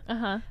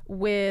banana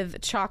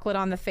with chocolate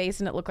on the face,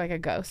 and it looked like a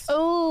ghost.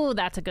 Oh,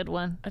 that's a good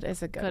one. It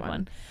is a good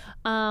one.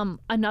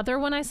 Another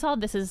one I saw,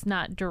 this is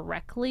not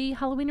directly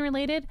Halloween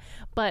related,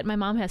 but my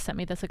mom has sent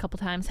me this a couple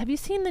times. Have you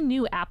seen the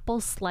new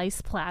apple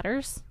slice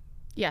platters?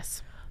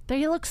 Yes.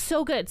 They look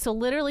so good. So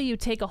literally you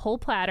take a whole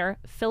platter,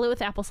 fill it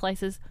with apple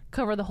slices,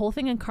 cover the whole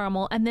thing in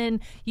caramel, and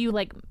then you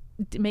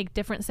make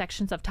different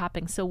sections of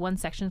toppings. So one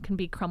section can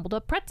be crumbled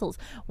up pretzels,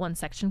 one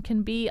section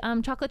can be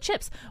chocolate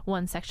chips,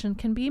 one section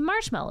can be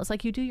marshmallows.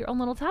 Like you do your own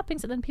little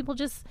toppings, and then people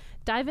just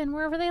dive in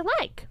wherever they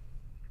like.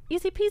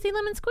 Easy peasy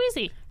lemon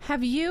squeezy.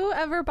 Have you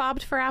ever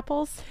bobbed for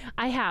apples?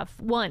 I have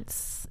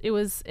once. It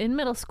was in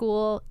middle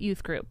school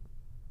youth group,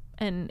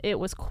 and it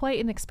was quite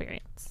an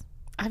experience.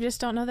 I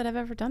just don't know that I've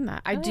ever done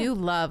that. I do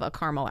love a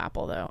caramel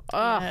apple, though.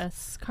 Oh,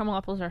 yes, caramel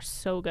apples are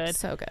so good.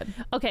 so good.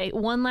 Okay,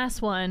 one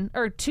last one,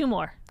 or two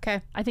more.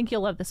 Okay. I think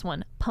you'll love this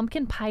one.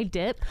 Pumpkin pie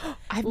dip.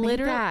 I've made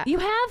that. You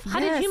have? How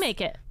did Yes. you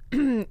make it?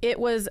 It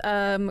was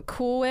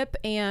Cool Whip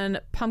and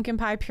pumpkin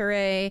pie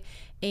puree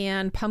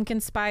and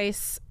pumpkin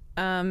spice,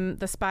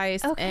 the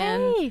spice, Okay.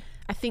 and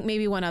I think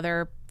maybe one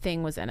other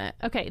thing was in it.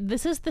 Okay,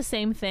 this is the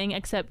same thing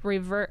except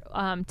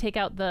take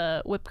out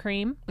the whipped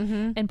cream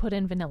and put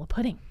in vanilla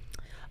pudding.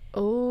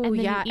 Oh, And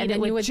then yeah. you eat And it then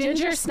you with would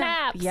ginger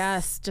snap. snaps.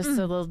 Yes, just a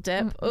little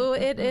dip. Oh,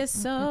 it is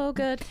so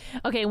good.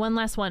 Okay, one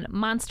last one.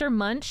 Monster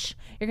Munch.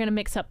 You're going to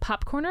mix up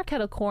popcorn or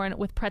kettle corn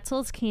with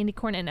pretzels, candy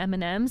corn, and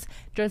M&Ms.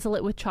 Drizzle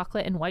it with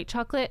chocolate and white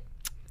chocolate.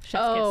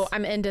 Chef's Oh, kiss.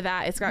 I'm into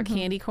that. It's got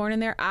candy corn in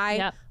there. I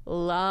Yep.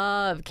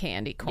 love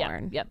candy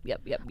corn. Yep.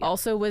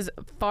 Also was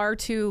far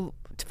too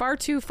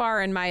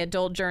far in my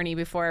adult journey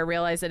before I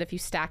realized that if you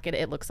stack it,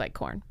 it looks like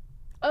corn.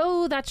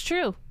 Oh, that's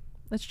true.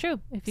 That's true.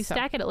 If you So.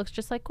 stack it, it looks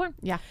just like corn.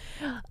 Yeah.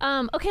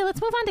 Okay, let's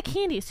move on to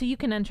candy so you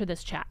can enter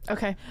this chat.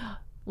 Okay.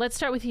 Let's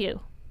start with you.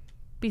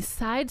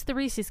 Besides the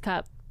Reese's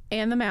Cup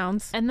And the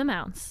Mounds. and the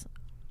Mounds,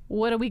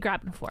 what are we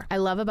grabbing for? I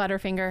love a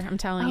Butterfinger. I'm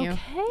telling you.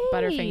 Okay.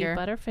 Butterfinger.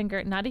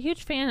 Butterfinger. Not a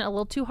huge fan. A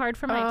little too hard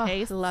for my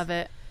taste. Love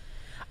it.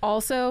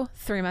 Also,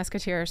 Three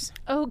Musketeers.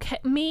 Okay,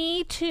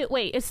 me too.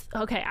 Wait, it's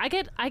okay. I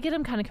get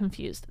them kind of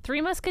confused.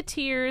 Three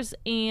Musketeers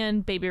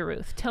and Baby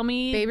Ruth. Tell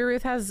me, Baby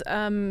Ruth has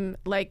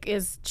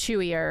is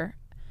chewier.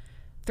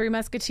 Three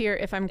Musketeer,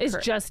 if I'm It's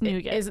just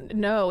nougat.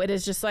 No, it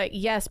is just like,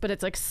 yes, but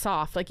it's like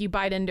soft. Like you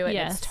bite into it and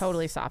Yes. it's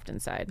totally soft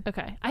inside.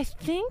 Okay, I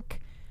think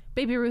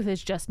Baby Ruth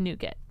is just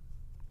nougat.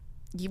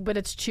 But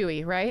it's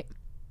chewy, right?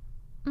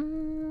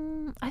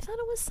 I thought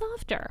it was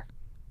softer.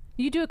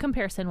 You do a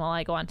comparison while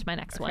I go on to my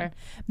next one. Okay.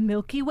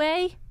 Milky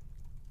Way.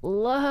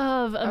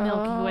 Love a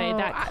Milky Way.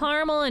 That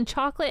caramel and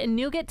chocolate and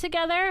nougat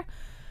together.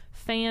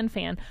 Fan.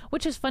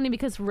 Which is funny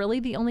because really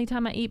the only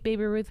time I eat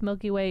Baby Ruth,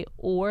 Milky Way,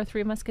 or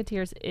Three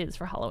Musketeers is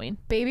for Halloween.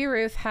 Baby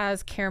Ruth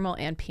has caramel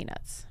and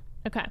peanuts.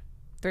 Okay.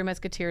 Three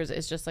Musketeers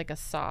is just like a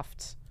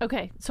soft.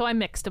 Okay, so I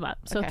mixed them up.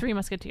 So Okay. Three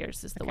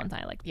Musketeers is the ones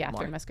I like Yeah,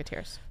 more. Three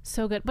Musketeers.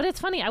 So good. But it's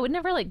funny, I would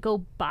never like go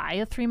buy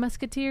a Three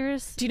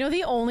Musketeers. Do you know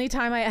the only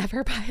time I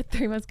ever buy a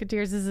Three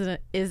Musketeers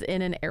is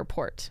in an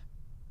airport?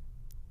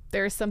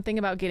 There's something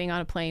about getting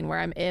on a plane where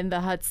I'm in the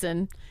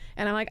Hudson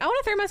and I'm like, I want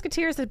a Three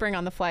Musketeers to bring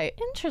on the flight.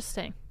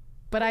 Interesting.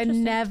 But I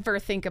never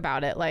think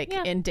about it like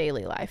Yeah. in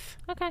daily life.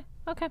 Okay.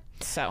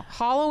 So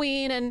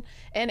Halloween and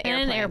airplanes.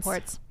 And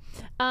airports.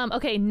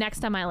 Okay,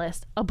 next on my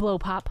list, a blow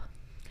pop.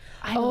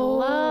 I Oh.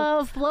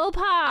 love blow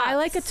pops. I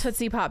like a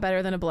Tootsie Pop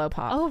better than a Blow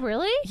Pop. Oh,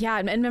 really? Yeah,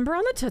 and remember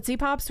on the Tootsie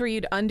Pops where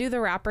you'd undo the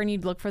wrapper and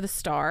you'd look for the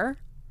star?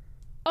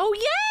 Oh,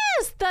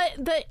 yes! The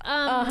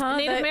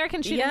Native the-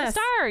 American shooting yes. the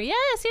star.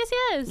 Yes.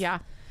 Yeah.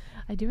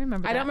 I do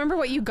remember I that. don't remember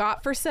what you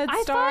got for said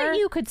I star. thought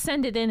you could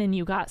send it in and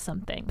you got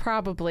something.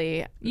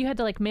 Probably. You had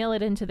to like mail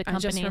it into the I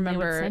company just and they would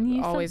remember send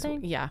you always.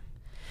 something. Yeah.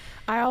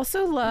 I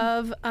also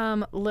love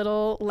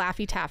little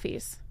Laffy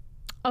Taffies.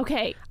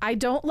 Okay. I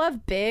don't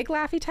love big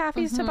Laffy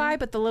Taffies to buy,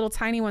 but the little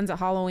tiny ones at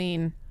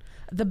Halloween.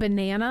 The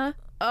banana.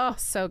 Oh,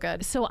 so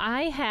good. So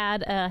I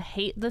had a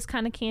hate this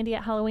kind of candy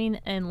at Halloween,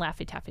 and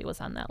Laffy Taffy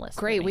was on that list.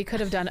 for Great. me. We could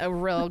have done a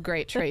real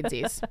great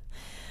tradesies.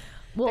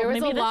 Well, There was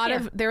maybe a this lot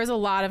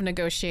year. of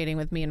negotiating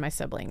with me and my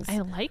siblings. I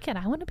like it.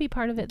 I want to be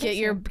part of it. Get this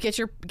your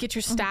year. get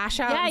your stash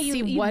out Yeah, and you- see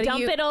you what dump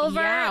do you it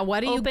over, Yeah, what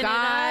do you open it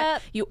got?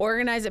 up. You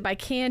organize it by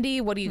candy.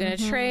 What are you going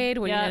to trade?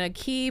 What are Yep. you going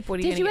to keep? What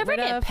are you Did you going to ever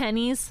get rid get of?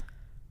 pennies?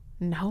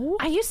 No.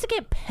 I used to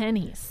get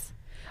pennies.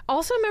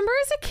 Also, remember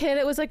as a kid,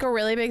 it was like a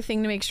really big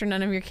thing to make sure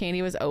none of your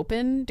candy was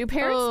open. Do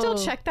parents still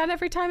Oh. check that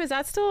every time? Is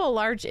that still a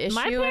large issue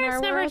My in our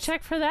parents never world?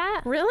 checked for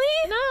that.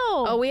 Really?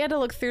 No. Oh, we had to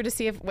look through to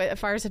see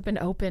if ours had been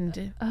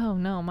opened. Oh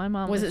no, my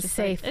mom Was was it just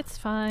like, safe? it's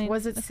fine.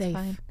 Was it It's safe?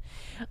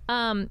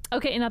 Fine.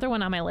 Okay, another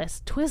one on my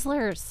list.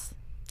 Twizzlers.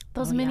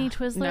 Those mini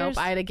Twizzlers. Nope,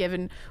 I'd have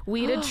given.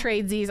 We'd have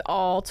tradesies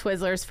all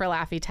Twizzlers for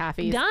Laffy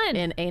Taffies. Done.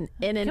 In an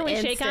Can we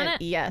instant. shake on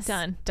it? Yes.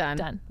 Done.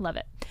 Done. Love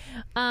it.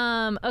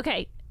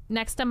 Okay,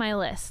 next on my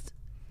list,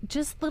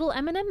 just little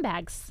M&M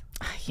bags,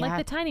 Yeah. like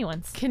the tiny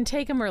ones. Can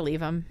take them or leave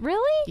them.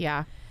 Really?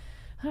 Yeah.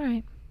 All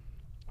right.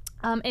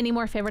 Any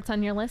more favorites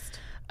on your list?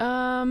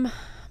 I'm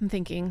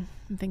thinking.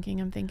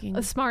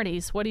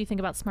 Smarties. What do you think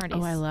about Smarties?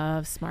 Oh, I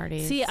love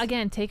Smarties. See,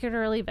 again, take it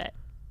or leave it.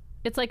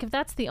 It's like if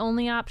that's the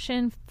only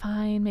option,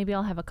 fine. Maybe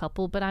I'll have a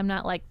couple, but I'm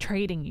not like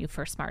trading you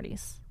for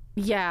Smarties.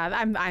 Yeah,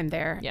 I'm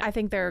there. Yeah. I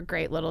think they're a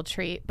great little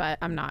treat, but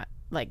I'm not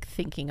like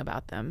thinking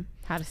about them,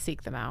 how to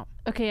seek them out.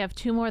 Okay, I have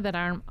two more that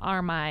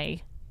are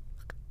my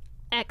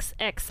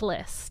XX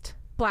list.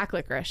 Black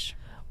licorice.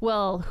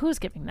 Well, who's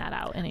giving that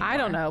out anymore? I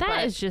don't know, That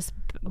but- is just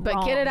But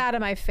wrong. get it out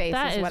of my face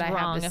That is what I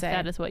wrong have to if say.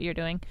 that is what you're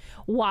doing.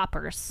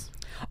 Whoppers.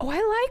 Oh, I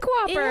like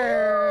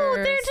Whoppers.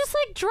 Ew, they're just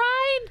like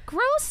dried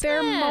grossness.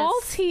 They're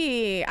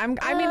malty. I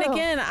mean, Ugh.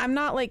 again, I'm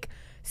not like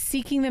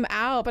seeking them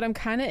out, but I'm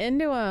kind of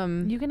into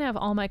them. You can have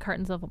all my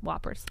cartons of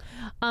Whoppers.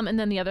 And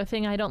then the other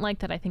thing I don't like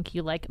that I think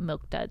you like,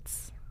 Milk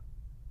Duds.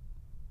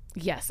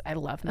 Yes, I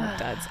love Milk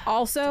Duds.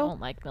 Also, Don't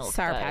like Milk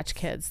Sour Duds. Patch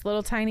Kids.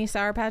 Little tiny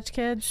Sour Patch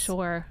Kids.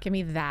 Sure. Give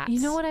me that. You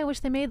know what I wish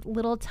they made?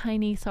 Little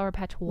tiny Sour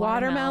Patch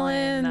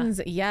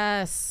Watermelons.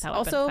 Yes. That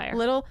would've been Also, fire.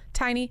 little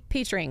tiny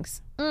peach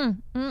rings.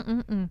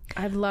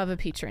 I'd love a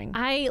peach ring.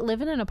 I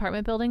live in an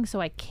apartment building, so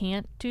I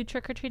can't do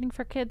trick-or-treating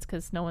for kids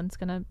because no one's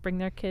going to bring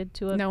their kid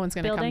to a No one's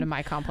going to come building. to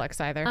my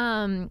complex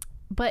either.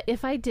 But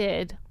if I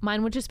did,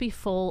 mine would just be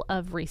full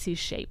of Reese's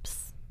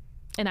shapes.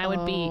 And I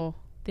would be Oh.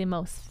 the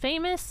most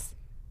famous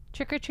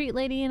trick-or-treat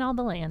lady in all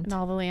the land. in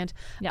all the land.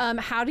 Yeah.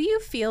 How do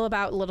you feel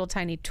about little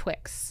tiny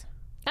Twix?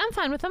 I'm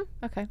fine with them.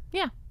 Okay.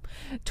 Yeah.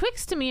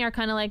 Twix to me are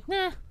kind of like,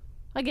 nah.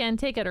 Again,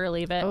 take it or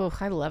leave it. Oh,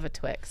 I love a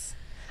Twix.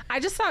 I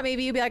just thought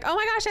maybe you'd be like, oh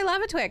my gosh, I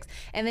love a Twix.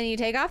 And then you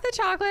take off the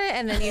chocolate,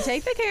 and then you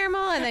take the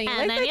caramel, and then you And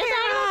lick then the you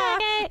caramel,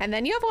 take it. and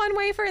then you have one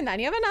wafer, and then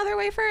you have another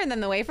wafer, and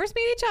then the wafers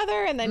meet each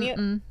other, and then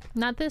you...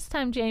 Not this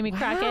time, Jamie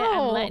Crockett.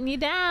 Wow. I'm letting you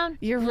down.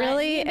 You're Letting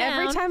really, you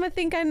every down. time I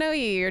think I know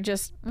you, you're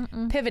just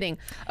pivoting.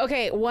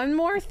 Okay, one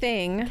more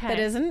thing Okay. that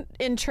isn't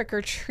in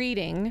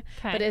trick-or-treating,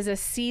 Okay. but is a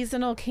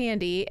seasonal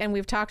candy, and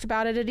we've talked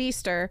about it at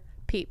Easter,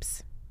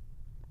 Peeps.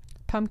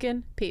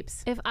 Pumpkin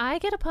Peeps. If I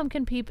get a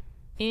pumpkin peep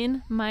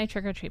in my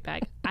trick-or-treat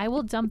bag, I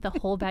will dump the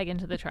whole bag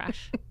into the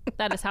trash.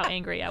 That is how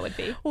angry I would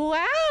be. Wow.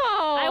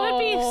 I would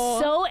be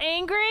so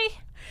angry.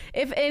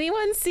 If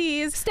anyone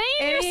sees... Stay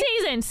in your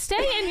season.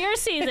 Stay in your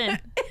season.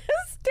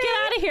 Get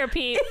out of here,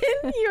 Pete.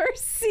 in your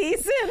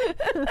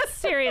season.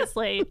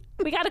 Seriously.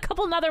 We got a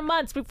couple another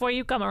months before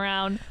you come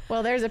around.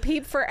 Well, there's a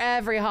Peep for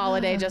every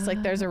holiday, just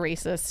like there's a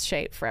Reese's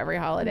shape for every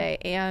holiday.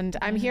 And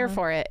I'm here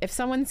for it. If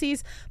someone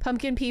sees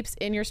pumpkin Peeps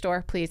in your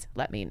store, please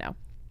let me know.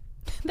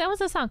 That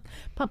was a song.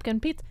 Pumpkin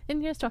Pete's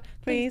in your store.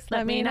 Please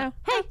let me know.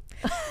 Hey.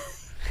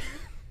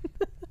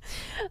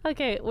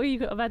 Okay, were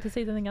you about to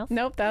say something else?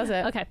 Nope, that was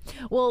it. Okay.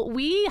 Well,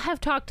 we have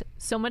talked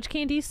so much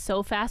candy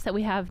so fast that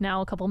we have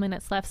now a couple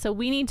minutes left. So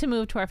we need to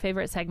move to our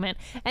favorite segment,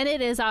 and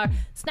it is our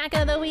snack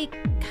of the week.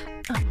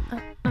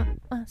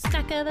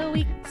 Snack of the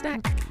week.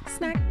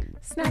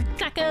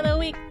 Snack of the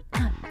week.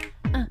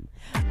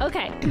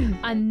 Okay.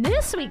 On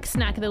this week's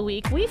snack of the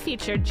week, we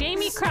feature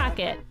Jamie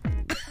Crockett.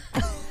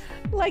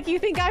 Like you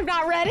think I'm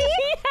not ready?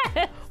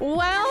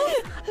 Well,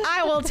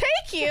 I will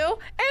take you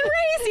and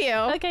raise you.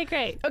 Okay,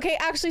 great. Okay,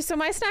 actually, so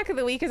my snack of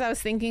the week, as I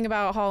was thinking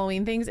about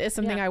Halloween things, is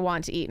something Yeah. I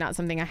want to eat, not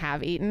something I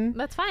have eaten.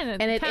 That's fine.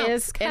 And it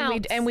is,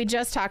 counts. and we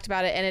just talked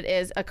about it, and it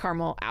is a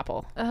caramel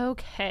apple.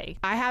 Okay.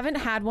 I haven't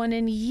had one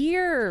in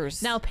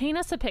years. Now paint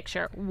us a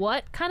picture.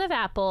 What kind of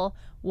apple,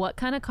 what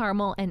kind of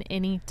caramel, and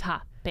any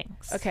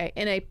toppings? Okay,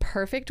 in a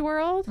perfect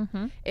world,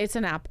 it's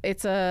an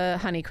it's a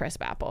Honeycrisp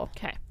apple.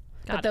 Okay.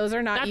 But those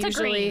are not That's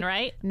usually a green,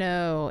 right?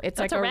 No, it's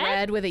That's like a a red?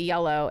 red with a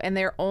yellow, and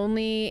they're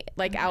only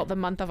like out the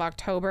month of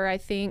October, I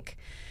think.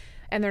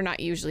 And they're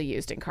not usually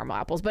used in caramel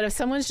apples. But if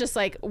someone's just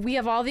like, we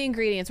have all the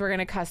ingredients, we're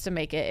gonna custom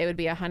make it, it would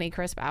be a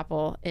Honeycrisp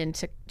apple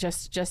into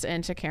just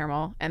into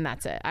caramel, and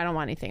that's it. I don't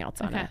want anything else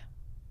on Okay. it.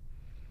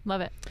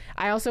 Love it.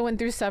 I also went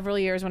through several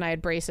years when I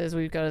had braces.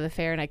 We would go to the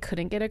fair and I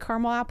couldn't get a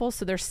caramel apple.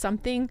 So there's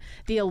something,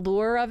 the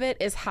allure of it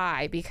is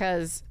high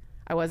because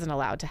I wasn't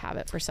allowed to have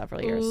it for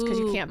several years because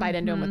you can't bite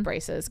into them with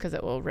braces because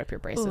it will rip your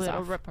braces It'll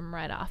off. rip them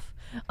right off.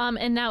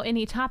 And now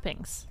any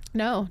toppings?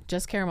 No,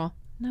 just caramel.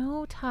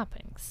 No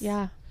toppings.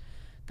 Yeah.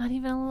 Not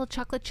even a little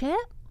chocolate chip?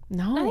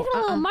 No. Not even a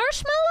little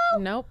marshmallow?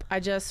 Nope. I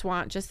just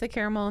want just the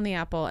caramel and the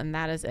apple, and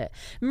that is it.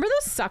 Remember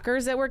those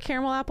suckers that were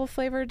caramel apple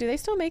flavored? Do they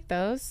still make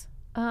those?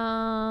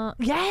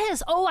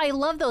 Yes. Oh, I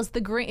love those.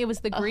 The green. It was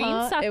the green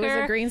sucker. It was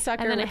a green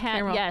sucker and then it with had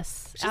caramel.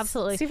 yes, Just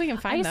absolutely. see if we can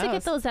find I used to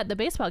get those. those at the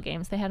baseball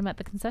games. They had them at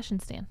the concession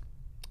stand.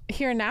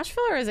 Here in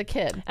Nashville or as a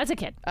kid? As a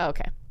kid. Oh,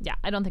 okay. Yeah,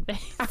 I don't think they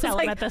I was sell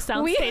like, them at the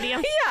Sound we- Stadium.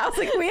 Yeah, I was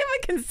like, we have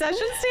a concession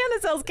stand that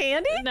sells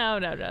candy? No.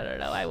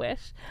 I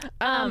wish.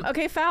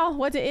 Okay, Fal,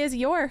 what is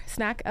your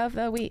snack of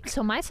the week?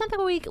 So my snack of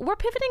the week, we're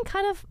pivoting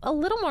kind of a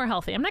little more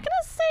healthy. I'm not going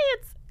to say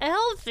it's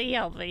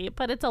healthy,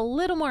 but it's a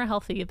little more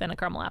healthy than a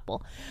caramel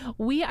apple.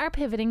 We are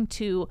pivoting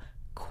to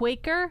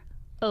Quaker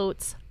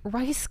Oats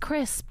Rice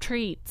Crisp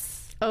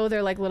treats. Oh,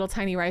 they're like little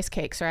tiny rice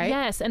cakes, right?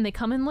 Yes, and they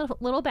come in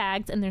little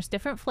bags, and there's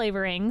different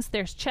flavorings.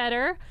 There's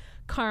cheddar,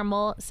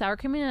 caramel, sour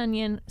cream and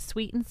onion,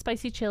 sweet and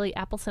spicy chili,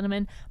 apple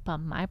cinnamon. But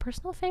my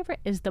personal favorite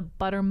is the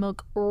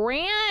buttermilk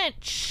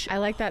ranch. I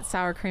like that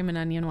sour cream and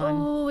onion one.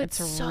 Oh, it's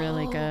so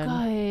really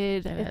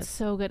good. It's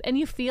so good. And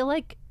you feel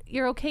like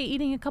you're okay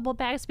eating a couple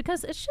bags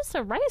because it's just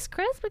a Rice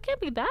Crisp. It can't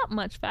be that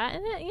much fat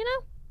in it, you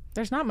know?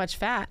 There's not much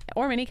fat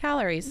or many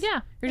calories. Yeah.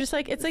 You're just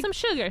like, it's like some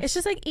sugar. It's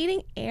just like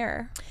eating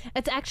air.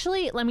 It's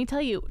actually, let me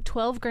tell you,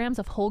 12 grams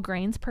of whole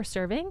grains per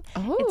serving.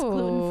 Oh. It's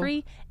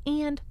gluten-free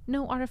and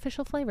no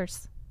artificial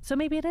flavors. So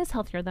maybe it is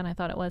healthier than I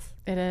thought it was.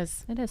 It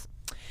is. It is.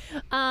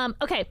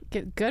 Okay.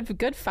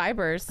 Good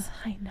fibers.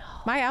 I know.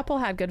 My apple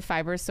had good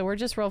fibers, so we're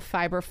just real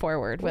fiber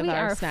forward with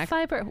our snack.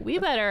 We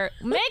better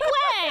make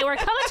way. We're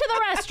coming to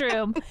the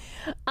restroom.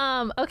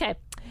 Okay.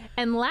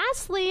 And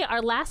lastly,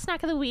 our last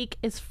snack of the week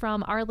is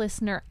from our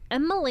listener,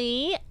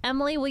 Emily.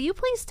 Emily, will you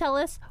please tell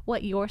us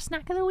what your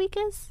snack of the week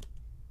is?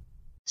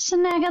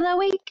 Snack of the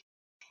week.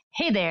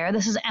 Hey there,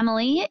 this is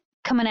Emily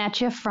coming at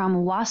you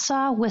from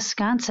Wausau,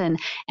 Wisconsin.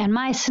 And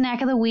my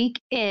snack of the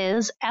week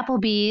is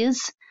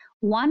Applebee's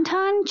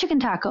wonton chicken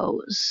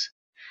tacos.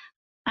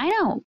 I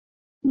know,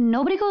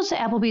 nobody goes to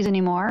Applebee's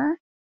anymore.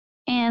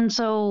 And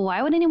so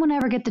why would anyone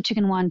ever get the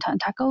chicken wonton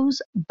tacos?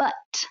 But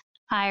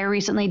I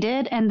recently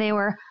did, and they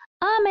were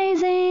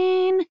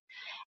amazing.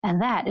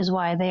 And that is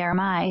why they are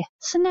my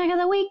snack of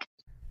the week.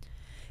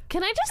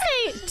 Can I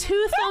just say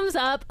 2 thumbs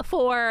up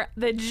for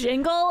the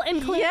jingle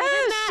included in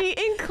that? She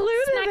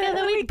included snack of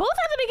the week, both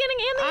at the beginning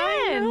and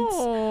the end.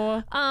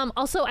 Know.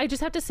 Also, I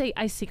just have to say,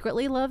 I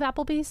secretly love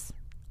Applebee's.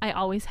 I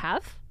always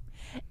have.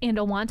 And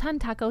a wonton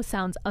taco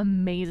sounds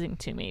amazing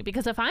to me,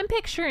 because if I'm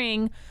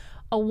picturing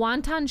a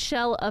wonton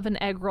shell of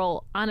an egg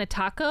roll on a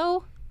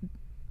taco,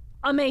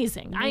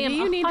 amazing. I am 100%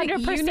 You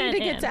need to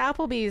get to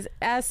Applebee's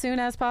as soon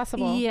as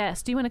possible.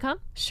 Yes. Do you want to come?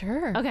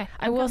 Sure. Okay.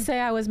 I will say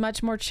I was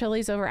much more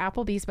Chili's over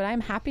Applebee's, but I'm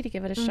happy to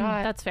give it a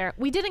shot. That's fair.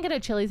 We didn't get a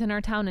Chili's in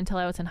our town until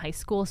I was in high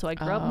school, so I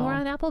grew up more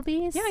on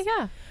Applebee's.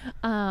 Yeah.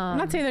 I'm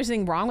not saying there's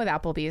anything wrong with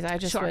Applebee's. I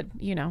just would,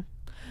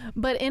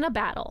 But in a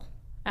battle,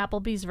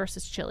 Applebee's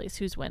versus Chili's,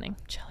 who's winning?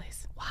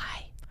 Chili's.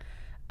 Why?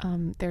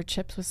 Their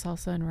chips with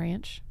salsa and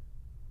ranch.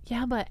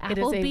 Yeah, but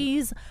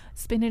Applebee's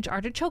spinach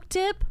artichoke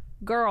dip,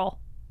 girl.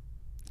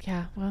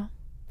 Yeah, well,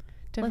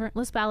 different.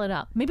 Let's battle it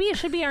up. Maybe it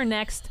should be our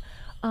next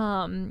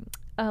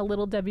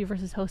Little Debbie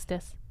versus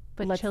Hostess,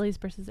 but Chili's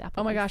versus Applebee's.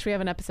 Oh my gosh, we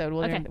have an episode.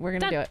 We're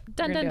gonna do it.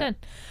 Done.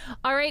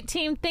 All right,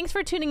 team. Thanks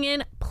for tuning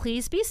in.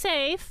 Please be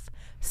safe.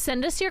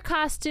 Send us your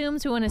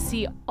costumes. We want to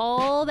see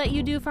all that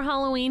you do for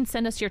Halloween.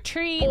 Send us your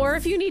treats. Or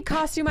if you need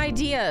costume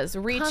ideas,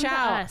 reach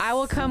out. I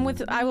will come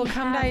to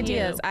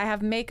ideas. I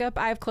have makeup.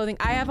 I have clothing.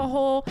 I have a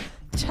whole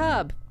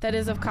tub that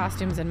is of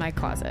costumes in my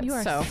closet. You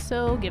are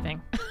so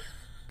giving.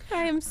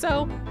 I am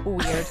so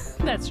weird.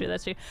 That's true.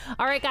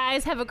 All right,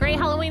 guys. Have a great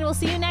Halloween. We'll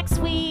see you next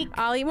week.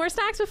 I'll eat more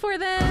snacks before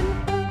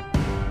then.